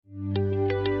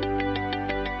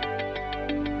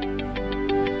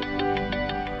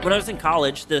When I was in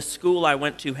college, the school I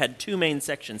went to had two main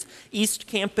sections, East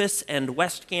Campus and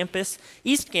West Campus.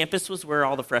 East Campus was where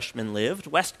all the freshmen lived.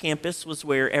 West Campus was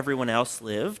where everyone else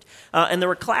lived. And there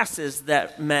were classes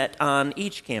that met on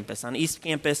each campus, on East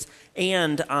Campus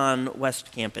and on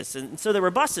West Campus. And so there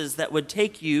were buses that would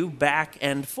take you back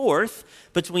and forth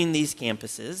between these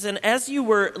campuses. And as you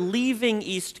were leaving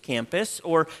East Campus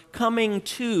or coming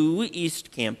to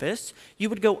East Campus, you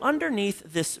would go underneath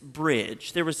this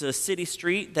bridge. There was a city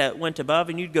street that went above,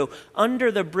 and you'd go under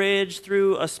the bridge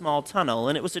through a small tunnel.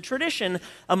 And it was a tradition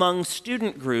among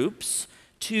student groups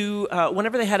to,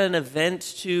 whenever they had an event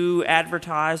to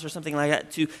advertise or something like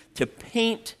that, to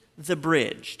paint the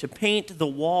bridge, to paint the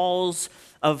walls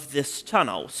of this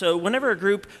tunnel. So whenever a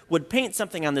group would paint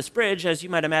something on this bridge, as you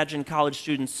might imagine college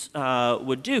students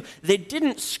would do, they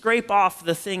didn't scrape off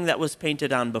the thing that was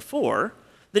painted on before.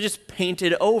 They just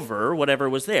painted over whatever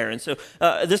was there. And so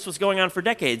this was going on for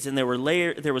decades, and there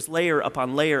was layer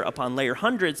upon layer upon layer,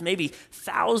 hundreds, maybe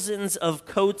thousands of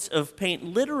coats of paint,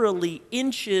 literally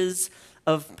inches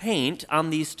of paint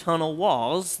on these tunnel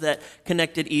walls that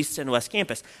connected East and West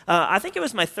Campus. I think it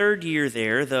was my third year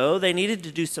there, though. They needed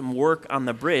to do some work on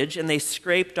the bridge, and they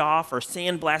scraped off or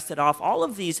sandblasted off all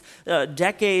of these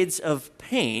decades of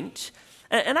paint.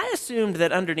 And I assumed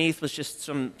that underneath was just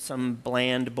some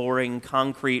bland, boring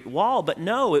concrete wall, but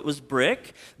no, it was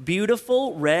brick,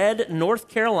 beautiful red North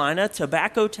Carolina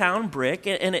tobacco town brick,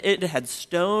 and it had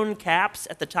stone caps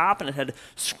at the top, and it had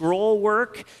scroll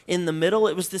work in the middle.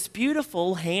 It was this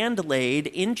beautiful, hand-laid,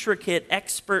 intricate,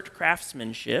 expert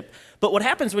craftsmanship. But what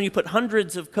happens when you put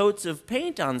hundreds of coats of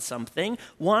paint on something,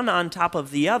 one on top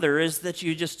of the other, is that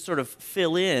you just sort of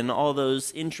fill in all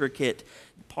those intricate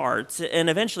parts, and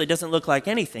eventually it doesn't look like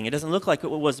anything. It doesn't look like it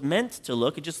was meant to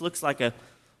look. It just looks like a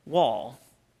wall.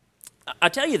 I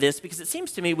tell you this because it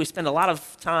seems to me we spend a lot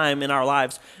of time in our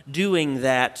lives doing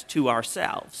that to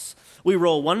ourselves. We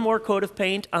roll one more coat of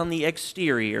paint on the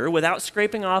exterior without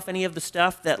scraping off any of the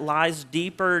stuff that lies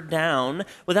deeper down,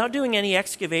 without doing any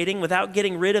excavating, without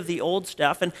getting rid of the old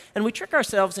stuff. And we trick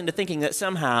ourselves into thinking that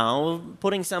somehow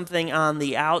putting something on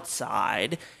the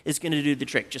outside is going to do the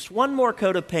trick. Just one more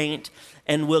coat of paint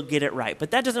and we'll get it right.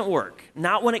 But that doesn't work.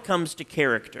 Not when it comes to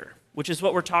character, which is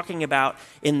what we're talking about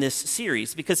in this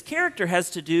series, because character has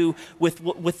to do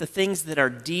with the things that are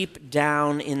deep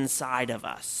down inside of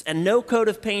us. And no coat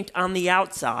of paint on the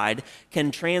outside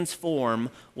can transform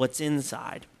what's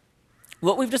inside.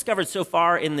 What we've discovered so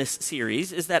far in this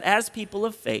series is that as people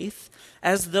of faith,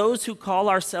 as those who call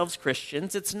ourselves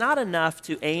Christians, it's not enough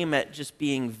to aim at just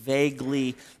being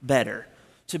vaguely better,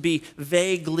 to be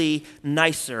vaguely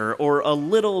nicer or a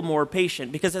little more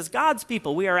patient, because as God's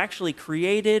people, we are actually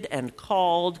created and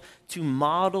called to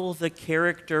model the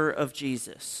character of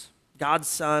Jesus, God's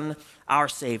Son, our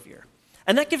Savior.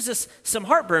 And that gives us some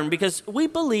heartburn because we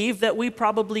believe that we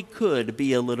probably could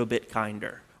be a little bit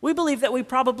kinder. We believe that we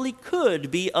probably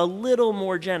could be a little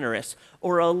more generous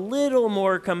or a little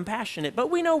more compassionate, but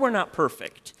we know we're not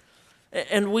perfect.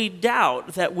 And we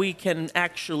doubt that we can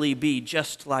actually be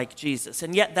just like Jesus.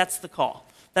 And yet that's the call.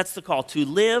 That's the call, to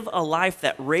live a life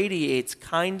that radiates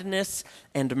kindness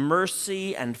and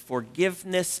mercy and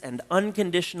forgiveness and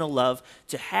unconditional love,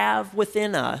 to have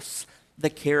within us the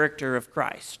character of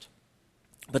Christ.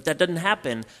 But that doesn't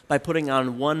happen by putting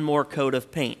on one more coat of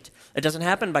paint. It doesn't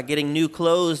happen by getting new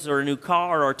clothes or a new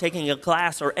car or taking a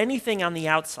class or anything on the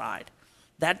outside.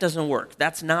 That doesn't work.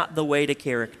 That's not the way to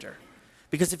character.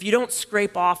 Because if you don't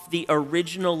scrape off the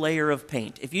original layer of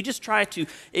paint, if you just try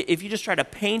to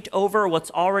paint over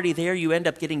what's already there, you end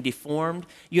up getting deformed.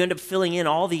 You end up filling in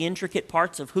all the intricate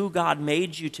parts of who God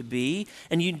made you to be,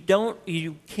 and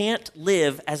you can't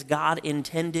live as God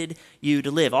intended you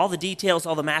to live. All the details,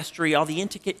 all the mastery, all the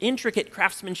intricate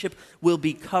craftsmanship will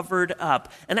be covered up.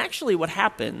 And actually what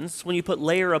happens when you put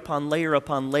layer upon layer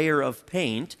upon layer of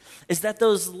paint is that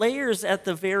those layers at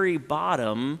the very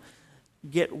bottom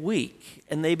get weak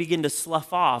and they begin to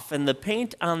slough off, and the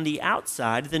paint on the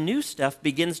outside, the new stuff,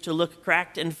 begins to look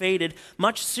cracked and faded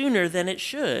much sooner than it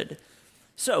should.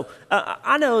 So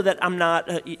I know that I'm not,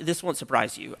 this won't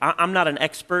surprise you, I'm not an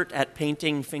expert at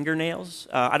painting fingernails.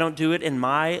 I don't do it in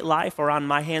my life or on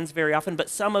my hands very often, but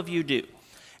some of you do.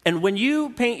 And when you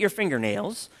paint your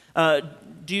fingernails,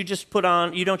 you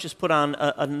don't just put on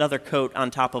another coat on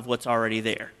top of what's already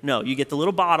there. No, you get the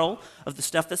little bottle of the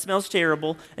stuff that smells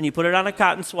terrible, and you put it on a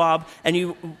cotton swab, and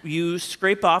you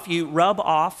scrape off, you rub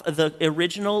off the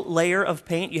original layer of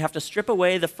paint. You have to strip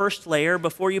away the first layer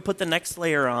before you put the next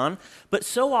layer on. But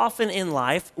so often in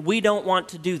life, we don't want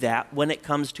to do that when it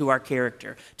comes to our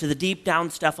character, to the deep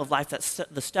down stuff of life, that's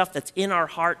the stuff that's in our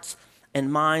hearts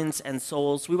and minds and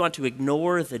souls. We want to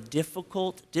ignore the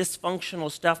difficult,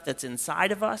 dysfunctional stuff that's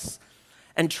inside of us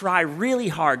and try really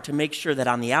hard to make sure that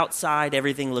on the outside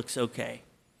everything looks okay.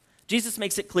 Jesus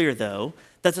makes it clear, though,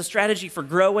 that the strategy for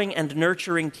growing and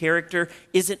nurturing character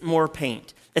isn't more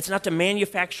paint. It's not to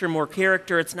manufacture more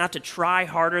character. It's not to try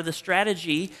harder. The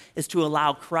strategy is to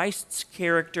allow Christ's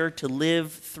character to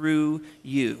live through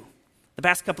you. The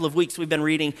past couple of weeks, we've been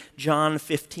reading John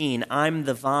 15. I'm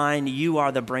the vine, you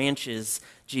are the branches,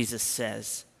 Jesus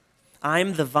says.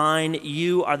 I'm the vine,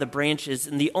 you are the branches.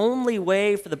 And the only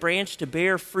way for the branch to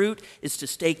bear fruit is to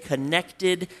stay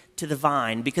connected to the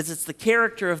vine, because it's the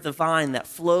character of the vine that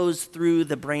flows through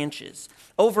the branches.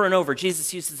 Over and over,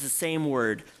 Jesus uses the same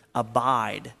word,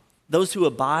 abide. Those who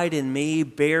abide in me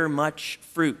bear much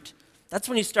fruit. That's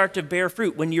when you start to bear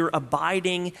fruit, when you're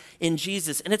abiding in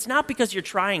Jesus. And it's not because you're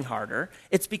trying harder.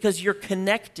 It's because you're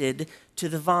connected to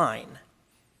the vine.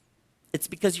 It's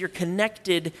because you're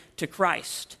connected to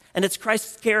Christ. And it's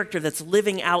Christ's character that's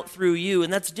living out through you,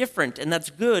 and that's different, and that's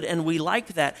good, and we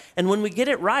like that. And when we get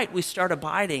it right, we start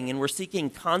abiding, and we're seeking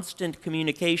constant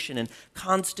communication and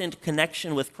constant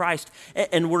connection with Christ.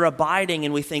 And we're abiding,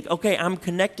 and we think, okay, I'm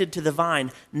connected to the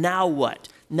vine. Now what?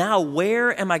 Now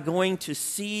where am I going to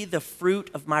see the fruit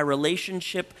of my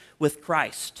relationship with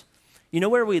Christ? You know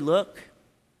where we look?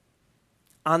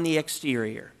 On the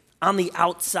exterior, on the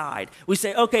outside. We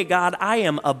say, okay, God, I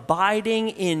am abiding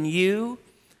in you.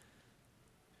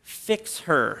 Fix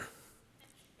her.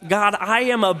 God, I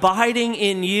am abiding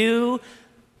in you.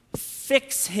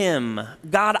 Fix him.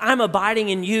 God, I'm abiding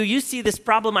in you. You see this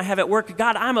problem I have at work.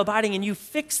 God, I'm abiding in you.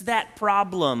 Fix that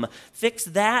problem. Fix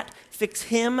that. Fix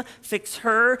him. Fix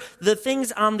her. The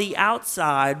things on the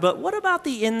outside. But what about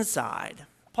the inside?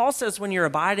 Paul says when you're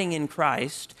abiding in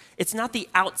Christ, it's not the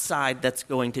outside that's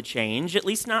going to change, at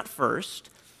least not first.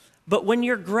 But when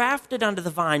you're grafted onto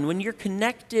the vine, when you're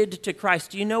connected to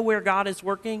Christ, do you know where God is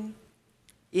working?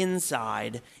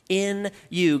 Inside, in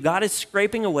you. God is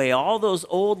scraping away all those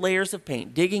old layers of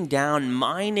paint, digging down,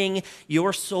 mining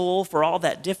your soul for all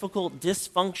that difficult,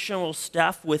 dysfunctional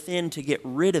stuff within to get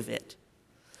rid of it.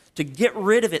 To get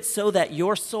rid of it so that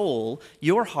your soul,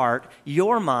 your heart,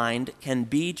 your mind can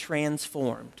be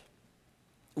transformed.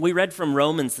 We read from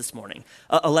Romans this morning,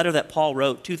 a letter that Paul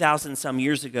wrote 2,000 some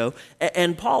years ago,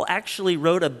 and Paul actually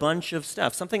wrote a bunch of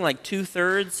stuff. Something like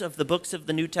 2/3 of the books of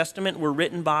the New Testament were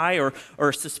written by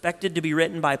or suspected to be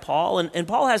written by Paul, and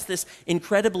Paul has this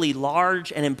incredibly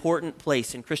large and important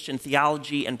place in Christian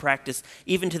theology and practice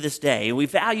even to this day. And we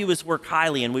value his work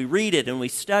highly, and we read it, and we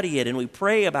study it, and we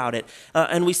pray about it,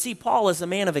 and we see Paul as a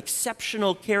man of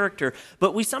exceptional character,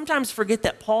 but we sometimes forget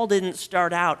that Paul didn't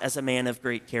start out as a man of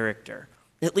great character.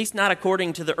 At least not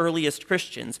according to the earliest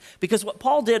Christians. Because what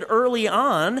Paul did early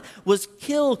on was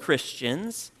kill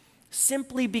Christians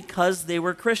simply because they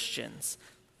were Christians.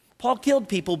 Paul killed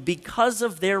people because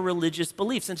of their religious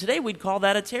beliefs. And today we'd call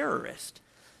that a terrorist.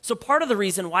 So part of the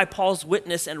reason why Paul's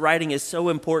witness and writing is so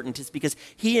important is because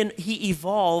he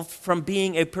evolved from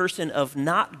being a person of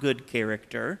not good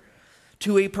character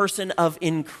to a person of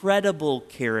incredible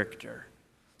character.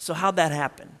 So how'd that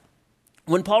happen?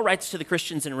 When Paul writes to the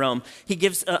Christians in Rome, he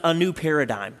gives a new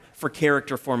paradigm for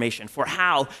character formation, for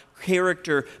how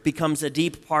character becomes a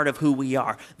deep part of who we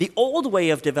are. The old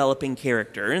way of developing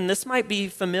character, and this might be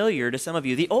familiar to some of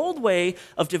you, the old way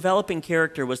of developing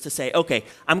character was to say, okay,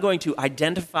 I'm going to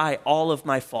identify all of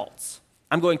my faults.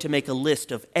 I'm going to make a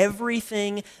list of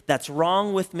everything that's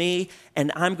wrong with me,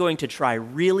 and I'm going to try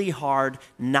really hard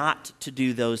not to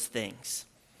do those things.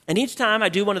 And each time I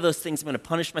do one of those things, I'm going to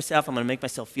punish myself. I'm going to make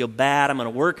myself feel bad. I'm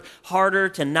going to work harder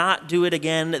to not do it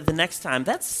again the next time.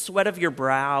 That's sweat of your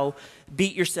brow,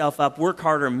 beat yourself up, work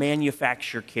harder,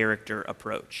 manufacture character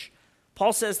approach.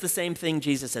 Paul says the same thing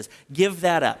Jesus says. Give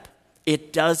that up.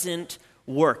 It doesn't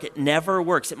work. It never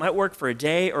works. It might work for a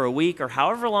day or a week or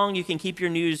however long you can keep your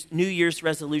New Year's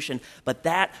resolution, but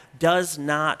that does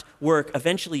not work.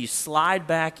 Eventually you slide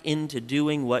back into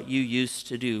doing what you used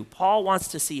to do. Paul wants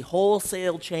to see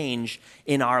wholesale change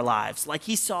in our lives, like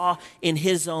he saw in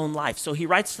his own life. So he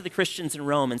writes to the Christians in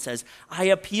Rome and says, I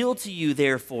appeal to you,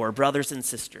 therefore, brothers and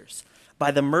sisters, by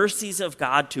the mercies of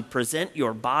God, to present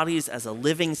your bodies as a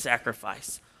living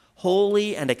sacrifice,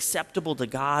 holy and acceptable to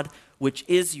God, which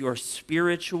is your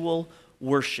spiritual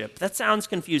worship. That sounds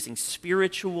confusing.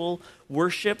 Spiritual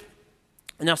worship.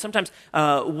 Now, sometimes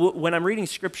when I'm reading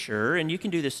Scripture, and you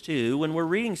can do this too, when we're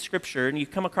reading Scripture and you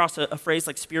come across a phrase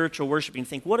like spiritual worship and you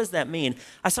think, what does that mean?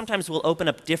 I sometimes will open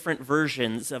up different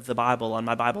versions of the Bible on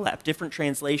my Bible app, different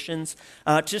translations,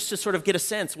 just to sort of get a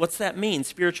sense, what's that mean,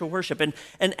 spiritual worship? And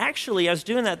actually, I was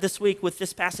doing that this week with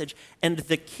this passage, and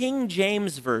the King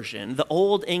James Version, the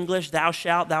Old English, thou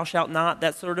shalt not,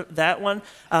 that one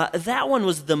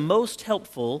was the most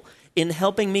helpful in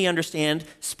helping me understand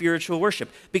spiritual worship.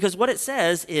 Because what it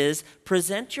says is,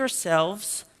 present your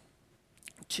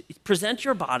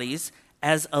bodies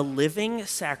as a living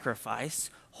sacrifice,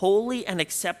 holy and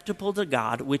acceptable to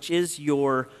God, which is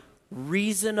your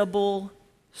reasonable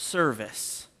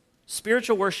service.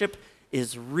 Spiritual worship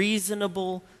is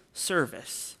reasonable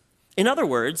service. In other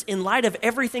words, in light of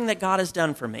everything that God has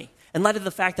done for me, in light of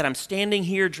the fact that I'm standing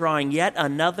here drawing yet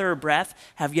another breath,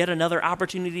 have yet another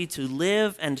opportunity to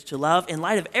live and to love, in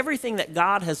light of everything that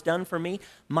God has done for me,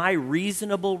 my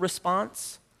reasonable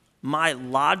response, my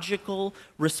logical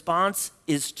response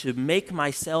is to make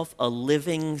myself a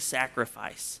living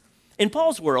sacrifice. In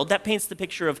Paul's world, that paints the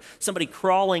picture of somebody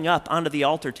crawling up onto the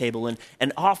altar table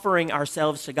and offering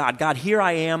ourselves to God. God, here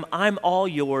I am. I'm all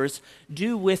yours.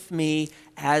 Do with me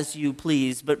as you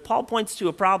please. But Paul points to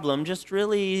a problem just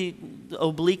really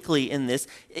obliquely in this.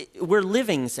 We're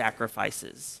living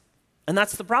sacrifices. And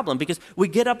that's the problem, because we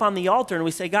get up on the altar and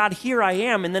we say, God, here I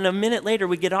am. And then a minute later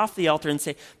we get off the altar and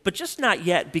say, but just not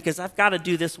yet, because I've got to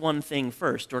do this one thing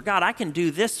first. Or God, I can do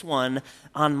this one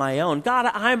on my own. God,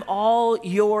 I'm all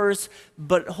yours,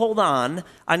 but hold on,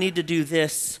 I need to do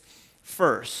this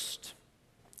first.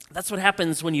 That's what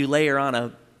happens when you layer on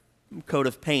a coat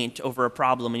of paint over a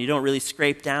problem and you don't really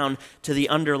scrape down to the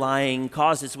underlying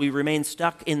causes. We remain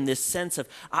stuck in this sense of,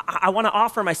 I want to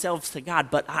offer myself to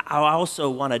God, but I also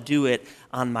want to do it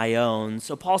on my own.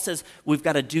 So Paul says we've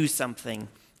got to do something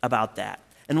about that.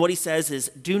 And what he says is,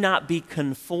 do not be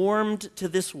conformed to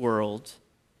this world.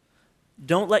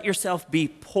 Don't let yourself be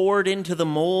poured into the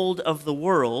mold of the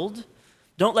world.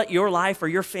 Don't let your life or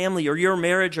your family or your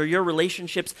marriage or your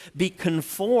relationships be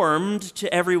conformed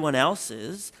to everyone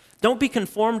else's. Don't be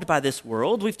conformed by this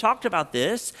world. We've talked about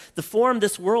this. The form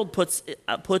this world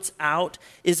puts out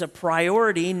is a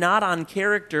priority not on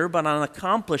character, but on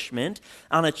accomplishment,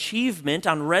 on achievement,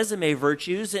 on resume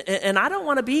virtues. And I don't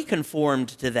want to be conformed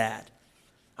to that.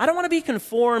 I don't want to be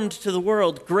conformed to the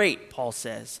world. Great, Paul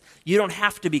says. You don't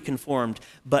have to be conformed,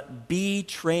 but be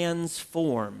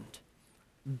transformed.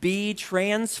 Be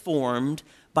transformed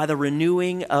by the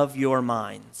renewing of your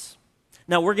minds.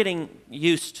 Now, we're getting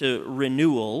used to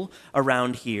renewal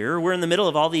around here. We're in the middle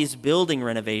of all these building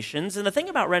renovations. And the thing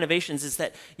about renovations is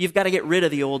that you've got to get rid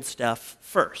of the old stuff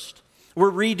first.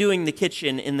 We're redoing the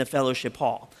kitchen in the fellowship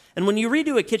hall. And when you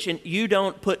redo a kitchen, you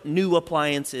don't put new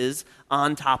appliances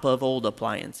on top of old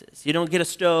appliances. You don't get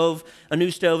a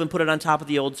new stove, and put it on top of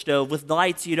the old stove. With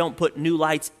lights, you don't put new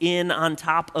lights in on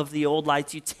top of the old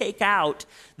lights. You take out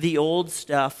the old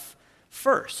stuff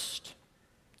first.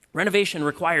 Renovation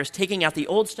requires taking out the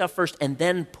old stuff first and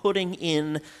then putting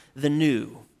in the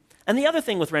new. And the other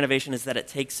thing with renovation is that it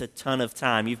takes a ton of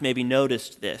time. You've maybe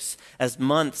noticed this as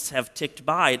months have ticked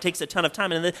by. It takes a ton of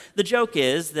time. And the joke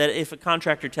is that if a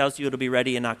contractor tells you it'll be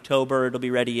ready in October, it'll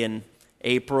be ready in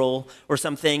April or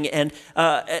something. And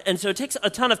so it takes a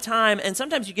ton of time. And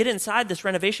sometimes you get inside this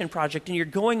renovation project and you're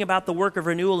going about the work of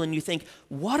renewal and you think,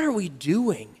 what are we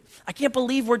doing? I can't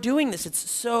believe we're doing this. It's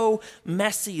so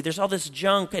messy. There's all this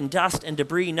junk and dust and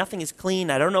debris. Nothing is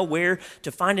clean. I don't know where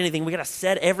to find anything. We got to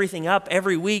set everything up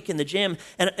every week in the gym.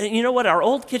 And you know what? Our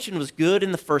old kitchen was good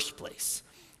in the first place.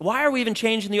 Why are we even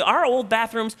changing our old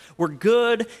bathrooms were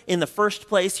good in the first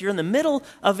place. You're in the middle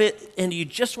of it and you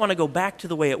just want to go back to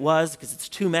the way it was because it's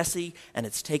too messy and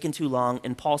it's taken too long.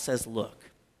 And Paul says, look,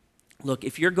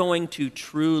 if you're going to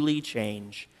truly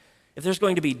change, if there's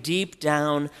going to be deep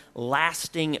down,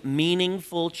 lasting,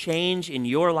 meaningful change in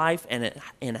your life and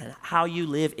in how you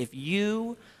live, if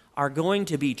you are going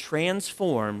to be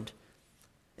transformed,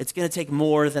 it's going to take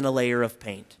more than a layer of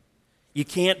paint. You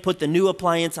can't put the new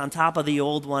appliance on top of the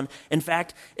old one. In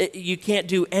fact, you can't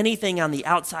do anything on the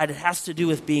outside. It has to do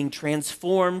with being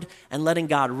transformed and letting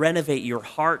God renovate your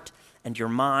heart and your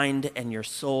mind and your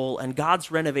soul. And God's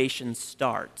renovation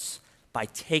starts by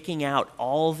taking out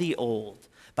all the old,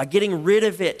 by getting rid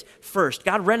of it first.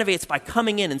 God renovates by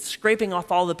coming in and scraping off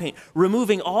all the paint,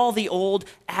 removing all the old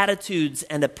attitudes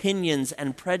and opinions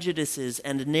and prejudices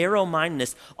and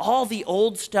narrow-mindedness. All the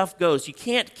old stuff goes. You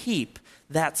can't keep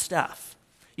that stuff.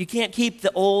 You can't keep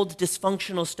the old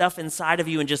dysfunctional stuff inside of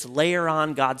you and just layer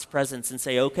on God's presence and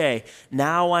say, okay,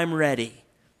 now I'm ready.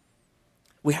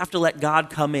 We have to let God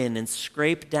come in and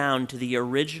scrape down to the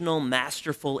original,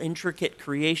 masterful, intricate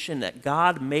creation that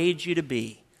God made you to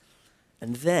be.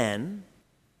 And then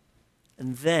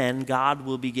God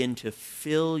will begin to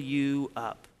fill you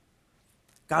up.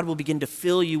 God will begin to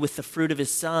fill you with the fruit of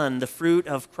his Son, the fruit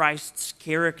of Christ's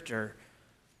character.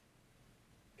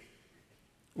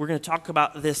 We're going to talk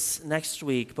about this next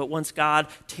week, but once God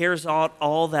tears out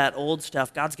all that old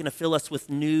stuff, God's going to fill us with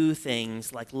new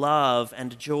things like love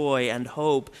and joy and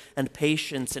hope and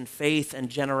patience and faith and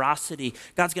generosity.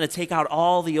 God's going to take out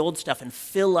all the old stuff and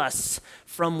fill us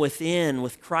from within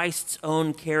with Christ's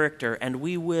own character, and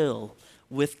we will,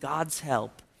 with God's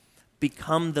help,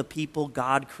 become the people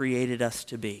God created us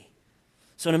to be.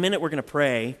 So in a minute, we're going to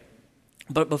pray.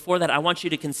 But before that, I want you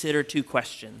to consider two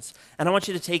questions. And I want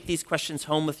you to take these questions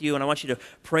home with you, and I want you to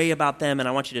pray about them, and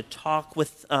I want you to talk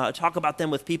about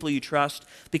them with people you trust,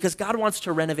 because God wants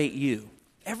to renovate you.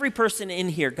 Every person in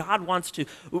here, God wants to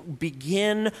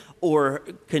begin or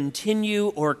continue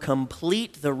or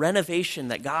complete the renovation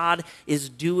that God is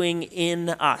doing in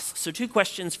us. So two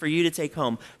questions for you to take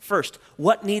home. First,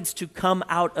 what needs to come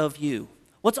out of you?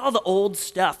 What's all the old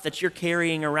stuff that you're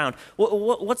carrying around?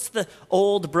 What's the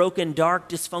old, broken, dark,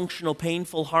 dysfunctional,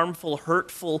 painful, harmful,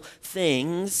 hurtful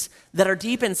things that are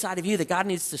deep inside of you that God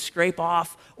needs to scrape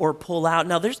off or pull out?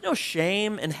 Now, there's no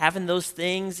shame in having those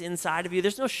things inside of you.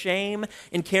 There's no shame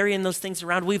in carrying those things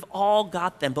around. We've all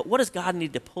got them. But what does God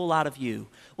need to pull out of you?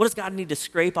 What does God need to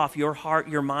scrape off your heart,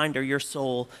 your mind, or your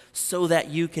soul so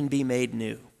that you can be made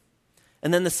new?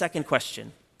 And then the second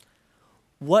question.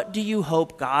 What do you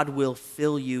hope God will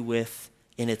fill you with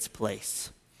in its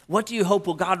place? What do you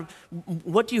hope God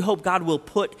will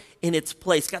put in its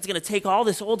place? God's going to take all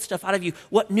this old stuff out of you.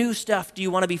 What new stuff do you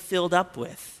want to be filled up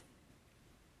with?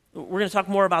 We're going to talk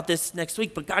more about this next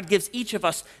week, but God gives each of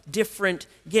us different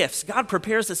gifts. God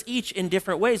prepares us each in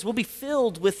different ways. We'll be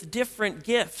filled with different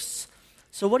gifts.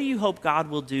 So what do you hope God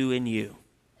will do in you?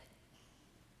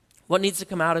 What needs to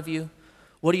come out of you?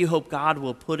 What do you hope God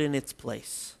will put in its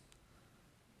place?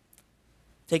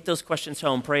 Take those questions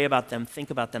home, pray about them, think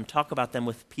about them, talk about them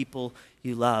with people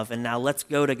you love. And now let's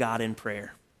go to God in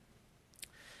prayer.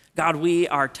 God, we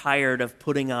are tired of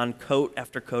putting on coat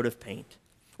after coat of paint.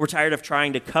 We're tired of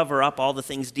trying to cover up all the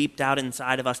things deep down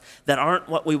inside of us that aren't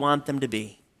what we want them to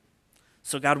be.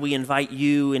 So God, we invite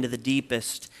you into the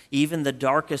deepest, even the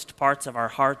darkest parts of our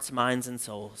hearts, minds, and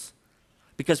souls,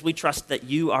 because we trust that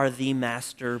you are the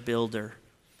master builder,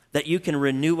 that you can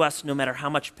renew us no matter how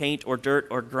much paint or dirt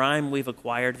or grime we've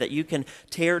acquired, that you can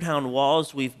tear down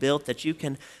walls we've built, that you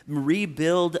can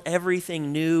rebuild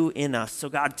everything new in us. So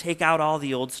God, take out all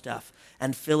the old stuff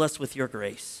and fill us with your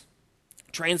grace.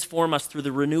 Transform us through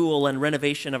the renewal and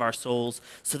renovation of our souls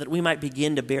so that we might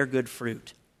begin to bear good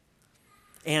fruit,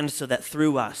 and so that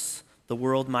through us the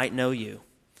world might know you.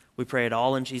 We pray it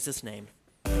all in Jesus' name.